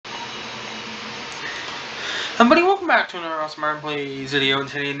Everybody, welcome back to another awesome Iron Plays video. And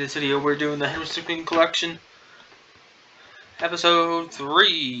today in this video, we're doing the Stickmin collection, episode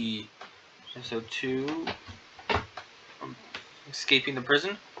 3. Episode 2, escaping the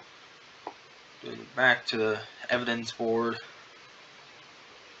prison. Back to the evidence board.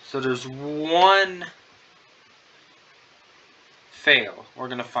 So there's one fail. We're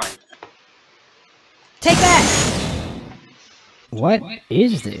gonna find it. Take that! What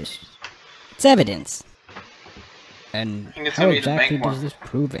is this? It's evidence. And how exactly does this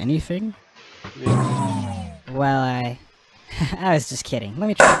prove anything? Yeah. Well, I was just kidding. Let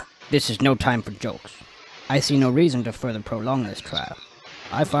me try. This is no time for jokes. I see no reason to further prolong this trial.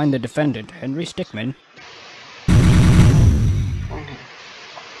 I find the defendant, Henry Stickmin.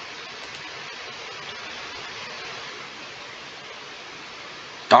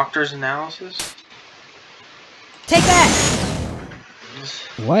 Doctor's analysis? Take that!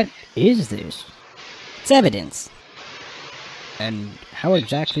 What is this? It's evidence. And how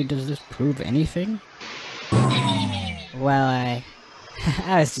exactly does this prove anything? Well, I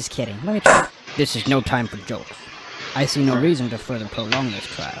was just kidding. Let me try. This is no time for jokes. I see no reason to further prolong this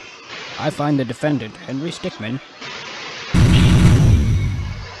trial. I find the defendant, Henry Stickmin.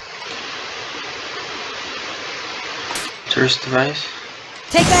 Tourist device?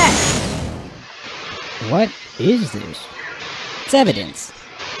 Take that! What is this? It's evidence.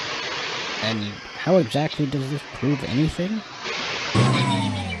 And how exactly does this prove anything?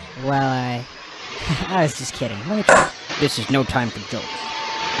 Well, I was just kidding. Let me try. This is no time for jokes.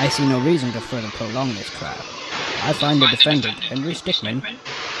 I see no reason to further prolong this trial. I find the defendant, Henry Stickmin.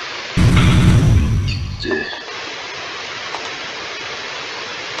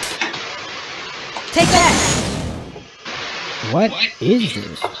 Take that! What is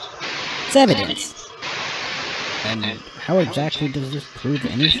this? It's evidence. And how exactly does this prove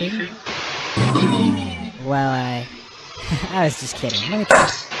anything? Well, I was just kidding. Let me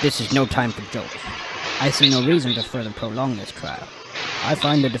try. This is no time for jokes. I see no reason to further prolong this trial. I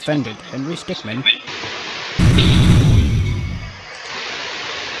find the defendant, Henry Stickmin.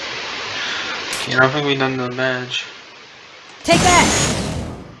 I don't think we've done the badge. Take that!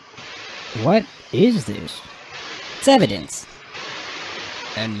 What is this? It's evidence.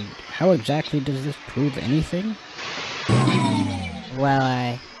 And how exactly does this prove anything? Well,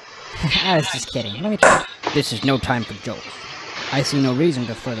 I was just kidding. Let me try. This is no time for jokes. I see no reason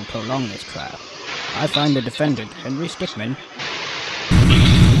to further prolong this trial. I find the defendant, Henry Stickmin.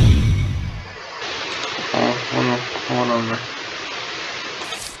 Hold on.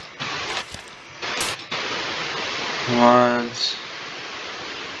 What?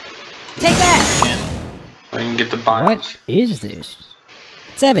 Take that! I can get the bios. What is this?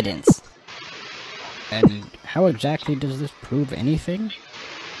 It's evidence. And how exactly does this prove anything?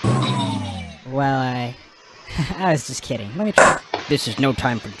 Well, I was just kidding. Let me try. This is no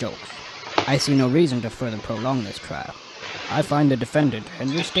time for jokes. I see no reason to further prolong this trial. I find the defendant,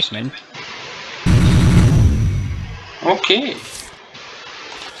 Henry Stickmin. Okay.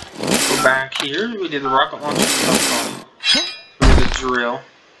 Let's go back here. We did the rocket launcher stuff. We did the drill.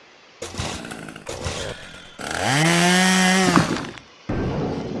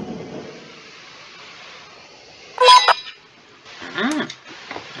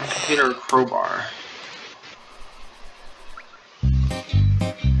 Computer crowbar.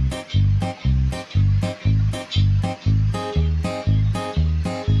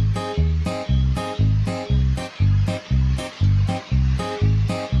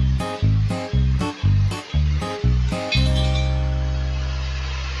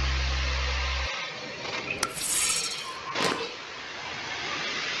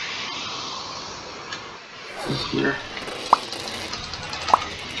 Here.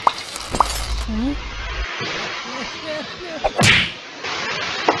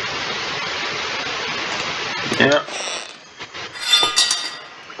 Yeah.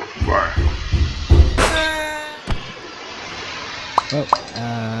 Bar. Oh,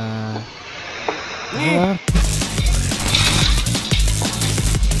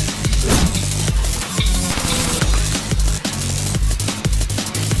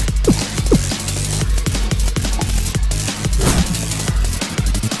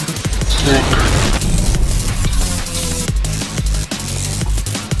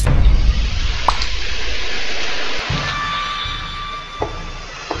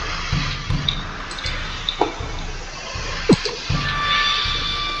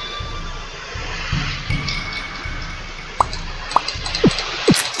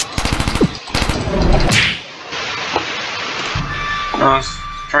 I was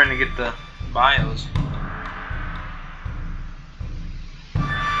trying to get the bios.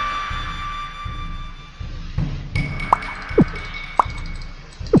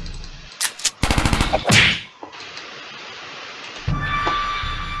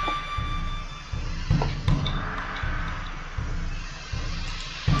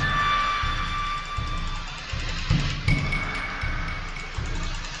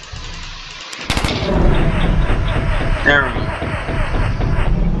 There we go.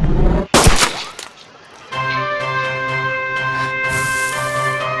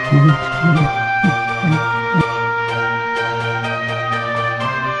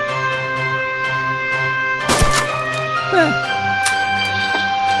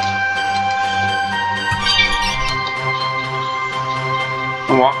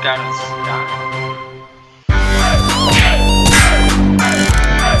 Walk out and stop.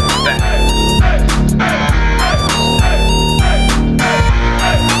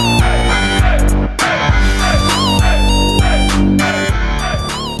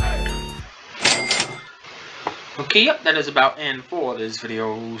 Okay, yep, that is about end for this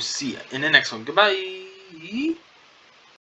video. See ya in the next one. Goodbye.